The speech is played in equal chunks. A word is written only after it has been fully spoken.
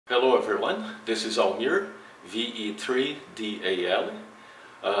Hello everyone, this is Almir, VE3DAL.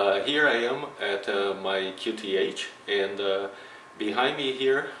 Here I am at my QTH, and behind me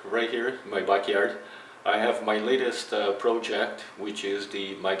here, right here, in my backyard, I have my latest project, which is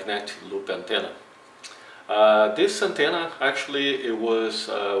the magnetic loop antenna. This antenna, actually, it was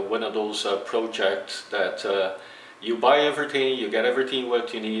one of those projects that you buy everything, you get everything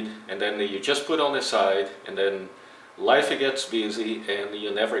what you need, and then you just put on the side, and then life gets busy and you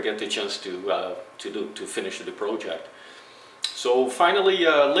never get the chance to finish the project. So finally,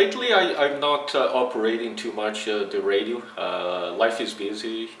 lately I'm not operating too much the radio. Life is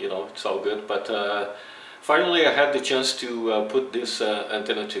busy, you know, it's all good, but finally I had the chance to put this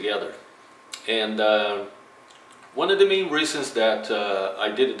antenna together. And one of the main reasons that I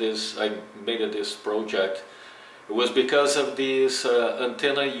made this project was because of this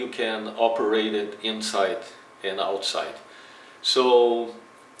antenna. You can operate it inside and outside. So,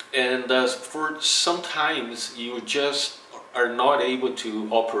 and for sometimes you just are not able to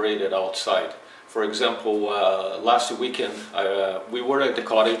operate it outside. For example, last weekend we were at the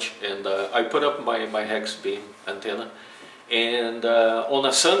cottage, and I put up my hex beam antenna, and on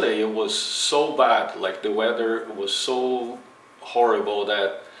a Sunday it was so bad, like the weather was so horrible,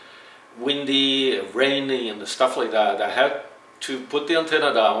 that windy, rainy and stuff like that, I had to put the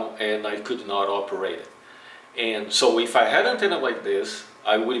antenna down and I could not operate it. And so if I had an antenna like this,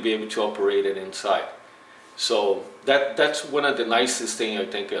 I would be able to operate it inside. So that's one of the nicest things I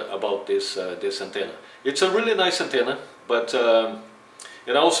think about this antenna. It's a really nice antenna, but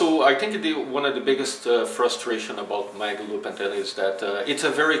and also I think one of the biggest frustration about mag loop antenna is that it's a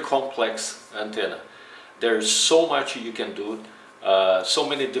very complex antenna. There's so much you can do, so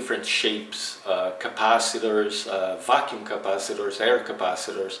many different shapes, capacitors, vacuum capacitors, air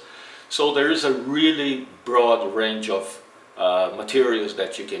capacitors. So there is a really broad range of materials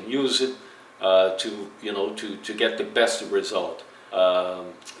that you can use it to get the best result. I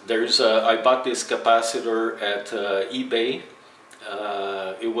bought this capacitor at eBay.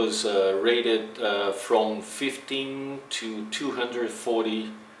 It was rated from 15 to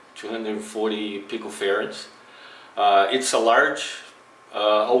 240 picofarads. It's a large.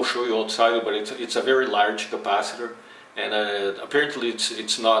 I'll show you outside, but it's a very large capacitor. And apparently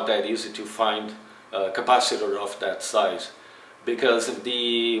it's not that easy to find a capacitor of that size, because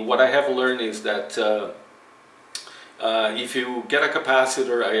what I have learned is that if you get a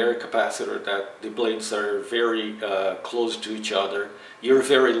capacitor, an air capacitor, that the blades are very close to each other, you're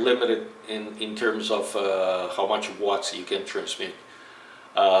very limited in terms of how much watts you can transmit.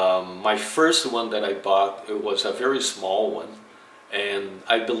 My first one that I bought, it was a very small one, and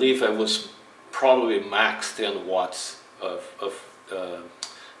I believe I was probably max 10 watts of the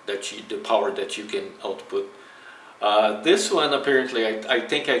power that you can output. This one, apparently, I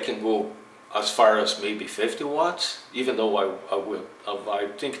think I can go as far as maybe 50 watts, even though I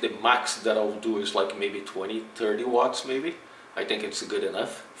think the max that I'll do is like maybe 20-30 watts maybe. I think it's good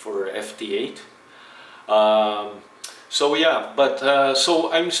enough for FT8. So yeah, but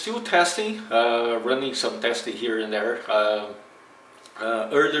so I'm still testing, running some testing here and there.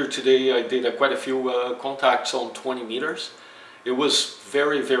 Earlier today I did quite a few contacts on 20 meters. It was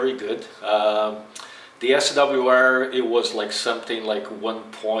very, very good. The SWR, it was like something like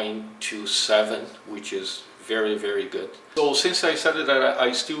 1.27, which is very, very good. So since I said that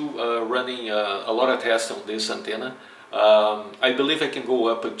I still running a lot of tests on this antenna, I believe I can go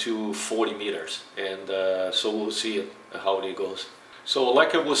up to 40 meters, and so we'll see how it goes. So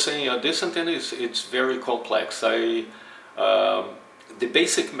like I was saying, this antenna it's very complex. The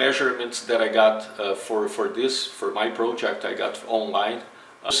basic measurements that I got for my project, I got online.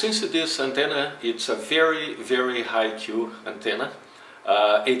 Since this antenna, it's a very, very high Q antenna,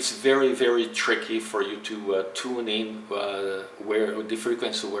 it's very, very tricky for you to tune in where the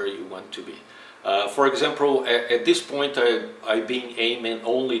frequency where you want to be. For example, at this point I've been aiming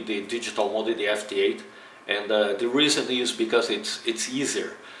only the digital mode, the FT8, and the reason is because it's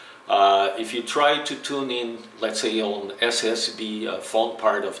easier. If you try to tune in, let's say on SSB phone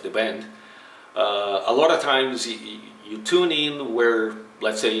part of the band, a lot of times you tune in where,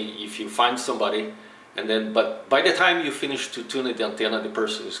 let's say, if you find somebody, and then, but by the time you finish to tune the antenna, the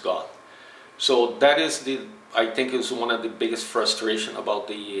person is gone. So that is I think is one of the biggest frustration about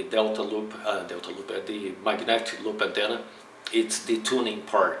the the magnetic loop antenna. It's the tuning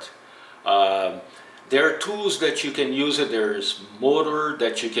part. There are tools that you can use it. There's motor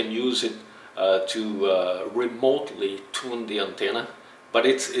that you can use it to remotely tune the antenna, but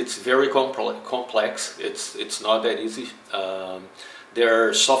it's very complex. It's not that easy. There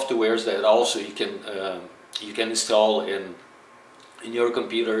are softwares that also you can install and in your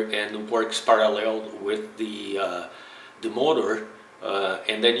computer and works parallel with the motor,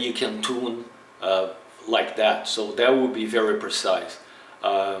 and then you can tune like that. So that would be very precise.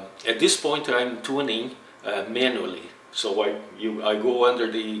 At this point, I'm tuning manually. So I go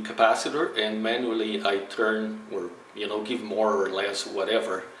under the capacitor and manually I turn, or give more or less,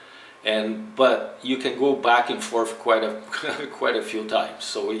 whatever. But you can go back and forth quite a few times,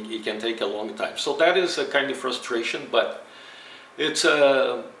 so it can take a long time. So that is a kind of frustration, but it's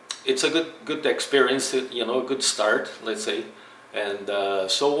a good experience, a good start, let's say. And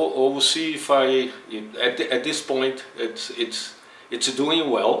so we'll see if at this point it's doing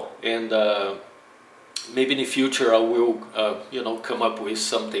well, and maybe in the future I will come up with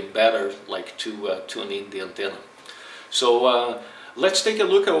something better, like to tune in the antenna. So let's take a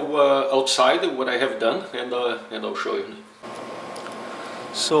look at outside what I have done, and I'll show you.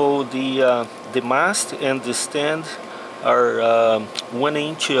 So the mast and the stand are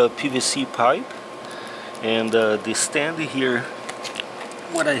 1-inch PVC pipe, and the stand here,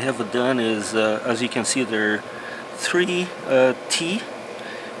 what I have done is, as you can see, there are 3 T,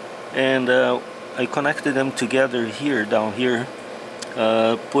 and I connected them together here, down here,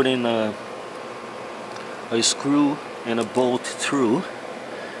 putting a screw and a bolt through,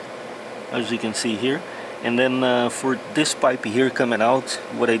 as you can see here. And then for this pipe here coming out,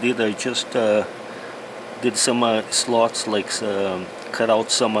 what I did, I just did some slots, like cut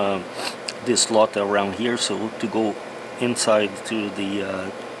out some this slot around here, so to go inside to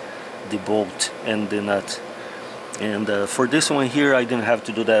the bolt and the nut. And for this one here, I didn't have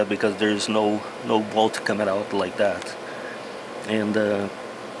to do that because there's no bolt coming out like that. And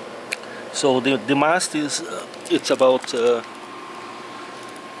so the mast is it's about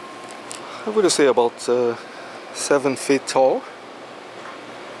I would say about 7 feet tall,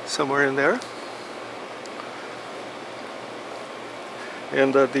 somewhere in there.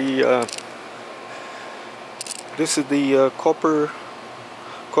 And this is the copper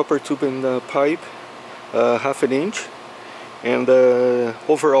tubing pipe, 1/2 inch, and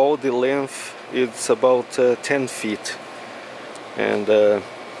overall the length is about 10 feet, and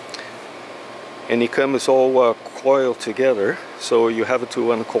it comes all coiled together. So you have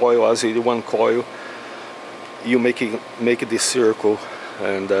to uncoil. As you uncoil, you make this circle,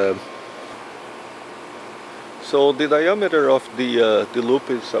 and so the diameter of the loop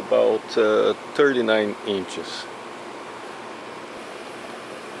is about 39 inches.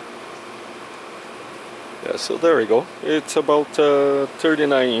 Yeah, so there we go. It's about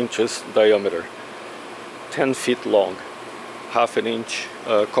 39 inches diameter, 10 feet long, 1/2 inch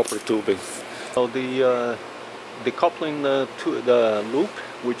copper tubing. So the coupling to the loop,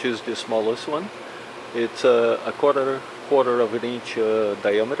 which is the smallest one, it's a quarter of an inch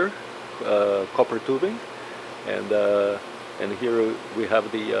diameter copper tubing, and here we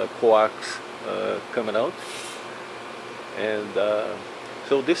have the coax coming out, and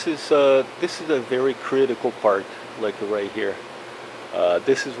so this is a very critical part, like right here.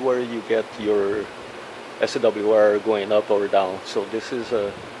 This is where you get your SWR going up or down. So this is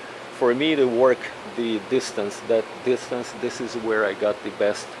for me to work the distance, this is where I got the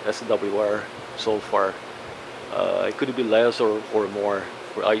best SWR so far. It could be less or more.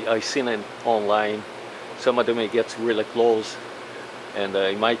 I seen it online. Some of them it gets really close, and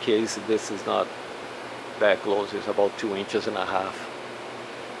in my case this is not that close. It's about 2.5 inches.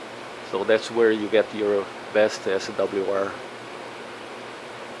 So that's where you get your best SWR.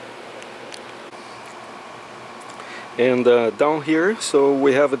 And down here, so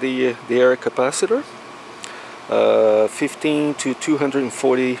we have the air capacitor, 15 to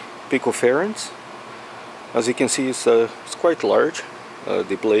 240 picofarads. As you can see, it's quite large,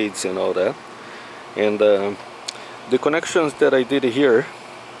 the blades and all that. And the connections that I did here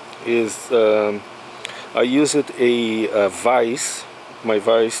is I used a vise, my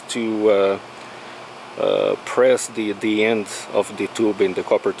vise, to press the end of the tubing, the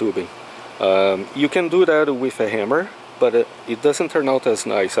copper tubing. You can do that with a hammer, but it doesn't turn out as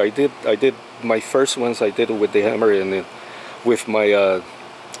nice. I did my first ones I did with the hammer, and with my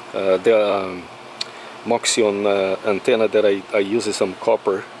the Moxion antenna that I used some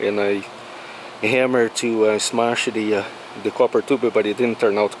copper, and I hammered to smash the copper tube, but it didn't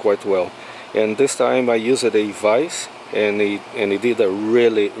turn out quite well. And this time I used a vise, and it did a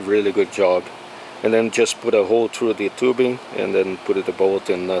really good job. And then just put a hole through the tubing, and then put the bolt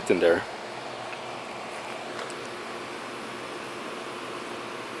and nut in there.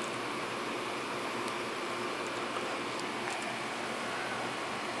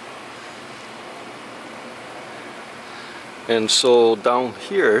 And so down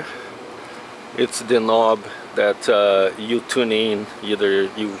here It's the knob that you tune in, either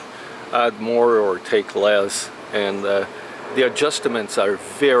you add more or take less, and the adjustments are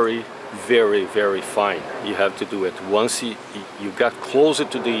very, very fine. You have to do it once you got closer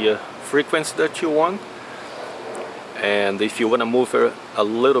to the frequency that you want, and if you want to move a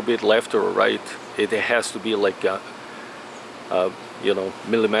little bit left or right, it has to be like a you know,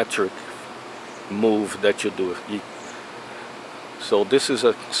 millimetric move that you do. So this is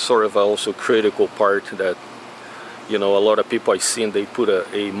a sort of also critical part that, you know, a lot of people I've seen, they put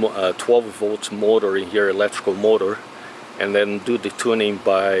a 12 volts motor in here, electrical motor, and then do the tuning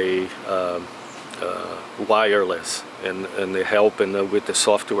by wireless, and they help with the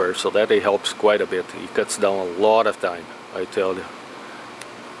software, so that it helps quite a bit. It cuts down a lot of time, I tell you.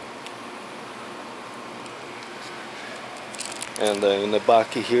 And in the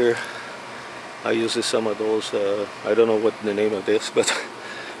back here, I use some of those, I don't know what the name of this, but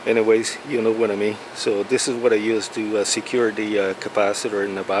anyways, you know what I mean. So this is what I use to secure the capacitor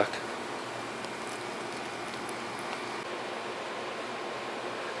in the back.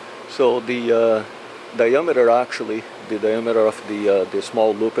 So the diameter, actually, the diameter of the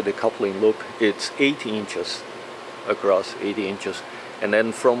small loop, the coupling loop, it's 80 inches across, 80 inches. And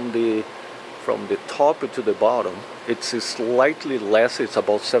then from the top to the bottom, it's slightly less, it's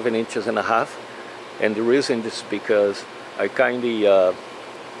about 7.5 inches. And the reason is because I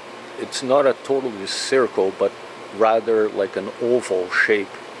it's not a totally circle, but rather like an oval shape,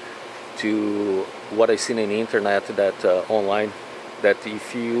 to what I seen in the internet, that online, that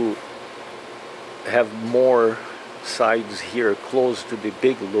if you have more sides here close to the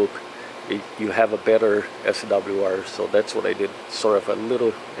big loop, you have a better SWR. So that's what I did, sort of a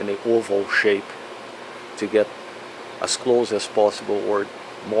little in an oval shape, to get as close as possible or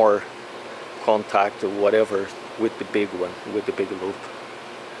more contact or whatever with the big one, with the big loop.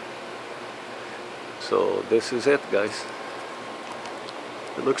 So this is it, guys.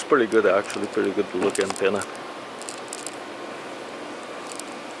 It looks pretty good, actually, pretty good look antenna.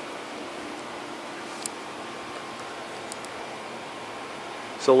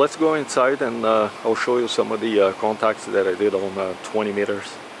 So let's go inside, and I'll show you some of the contacts that I did on 20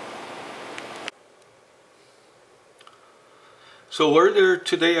 meters. So earlier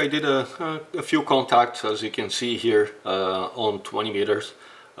today I did a few contacts, as you can see here, on 20 meters.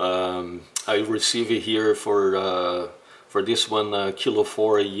 I received it here for this one, Kilo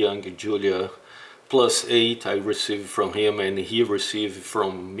 4 Young Julia +8. I received from him, and he received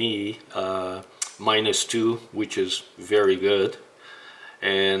from me -2, which is very good.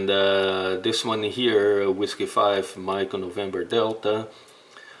 And this one here, Whiskey 5 Mike November Delta,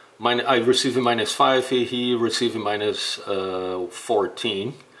 I received -5, he received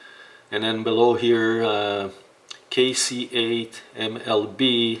 -14. And then below here, KC8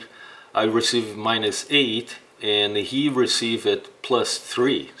 MLB, I received -8, and he received it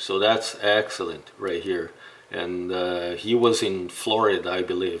 +3. So that's excellent right here. And he was in Florida, I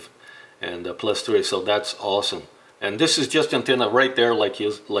believe, and +3. So that's awesome. And this is just antenna right there, like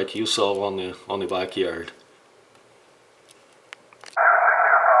you saw on the backyard.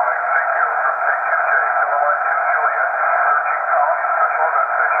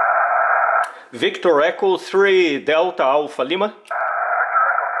 Victor Echo 3 Delta Alpha Lima.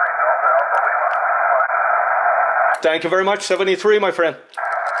 Thank you very much, 73, my friend.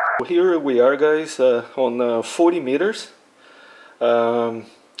 Here we are, guys, on 40 meters.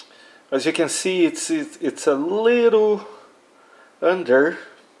 As you can see, it's a little under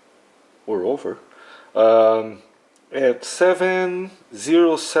or over. At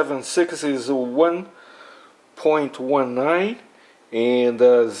 7076 is 1.19, and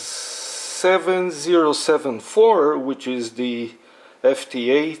 7074, which is the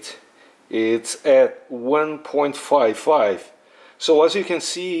FT8, it's at 1.55. So as you can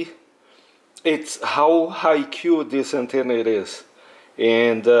see, it's how high Q this antenna it is.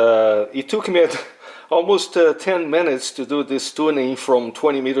 And it took me almost 10 minutes to do this tuning from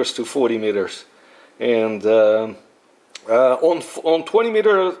 20 meters to 40 meters. And on 20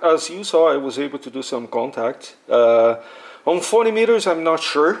 meters, as you saw, I was able to do some contact. On 40 meters, I'm not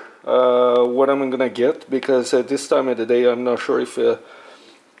sure what I'm gonna get, because at this time of the day, I'm not sure if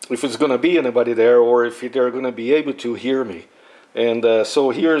it's gonna be anybody there, or if they're gonna be able to hear me. And so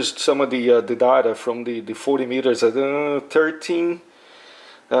here's some of the data from the 40 meters at 13.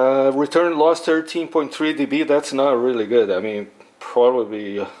 Return loss 13.3 dB. That's not really good. I mean,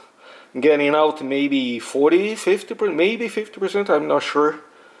 probably getting out maybe 40, 50%, maybe 50%. I'm not sure.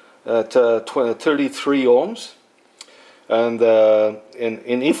 At 33 ohms. And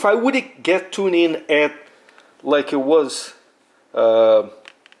if I would get tuned in at like it was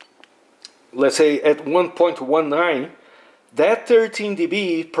let's say at 1.19, that 13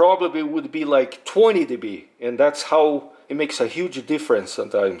 dB probably would be like 20 dB, and that's how it makes a huge difference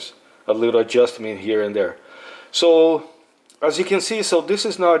sometimes, a little adjustment here and there. So as you can see, so this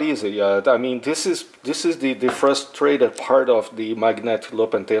is not easy. I mean, this is the frustrated part of the magnetic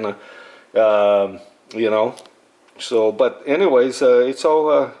loop antenna, you know. So, but anyways, it's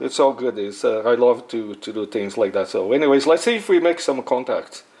all good. I love to do things like that. So anyways, let's see if we make some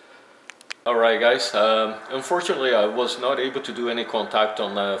contacts. Alright guys, unfortunately I was not able to do any contact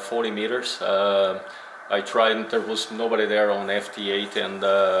on 40 meters. I tried and there was nobody there on FT8, and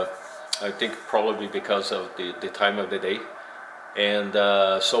I think probably because of the time of the day. And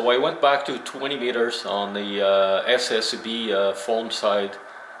so I went back to 20 meters on the SSB phone side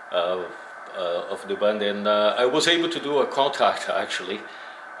of the band, and I was able to do a contact actually.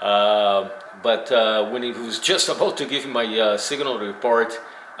 But when he was just about to give me my signal report,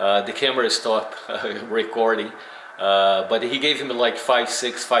 the camera stopped recording, but he gave me like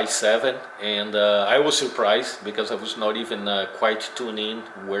 5.6, 5.7, and I was surprised because I was not even quite tuned in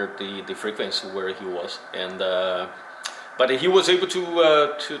where the frequency where he was, and but he was able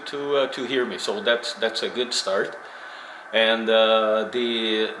to hear me, so that's a good start. And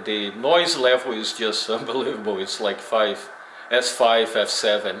the noise level is just unbelievable. It's like S5,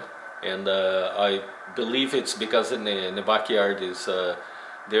 F7, and I believe it's because in the backyard is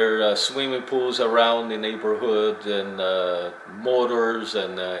there are swimming pools around the neighborhood, and motors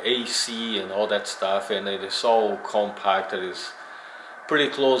and AC and all that stuff, and it is all compact. It is pretty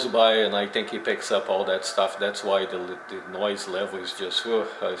close by, and I think he picks up all that stuff. That's why the noise level is just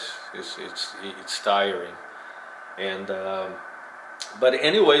it's tiring. And but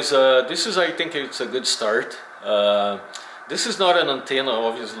anyways, this is, I think it's a good start. This is not an antenna,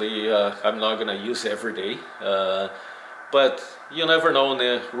 obviously. I'm not gonna use every day, but you never know in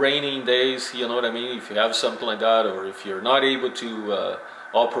the raining days, you know what I mean, if you have something like that, or if you're not able to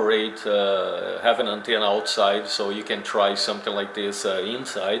operate, have an antenna outside, so you can try something like this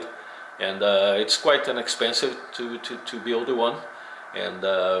inside. And it's quite inexpensive to build one, and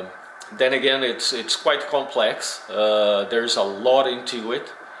then again, it's quite complex. There's a lot into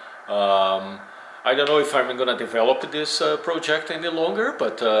it. I don't know if I'm going to develop this project any longer,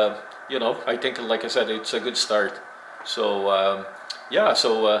 but you know, I think, like I said, it's a good start. So yeah,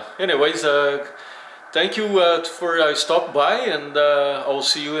 so anyways, thank you for stopping by, and I'll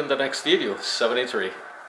see you in the next video. 73.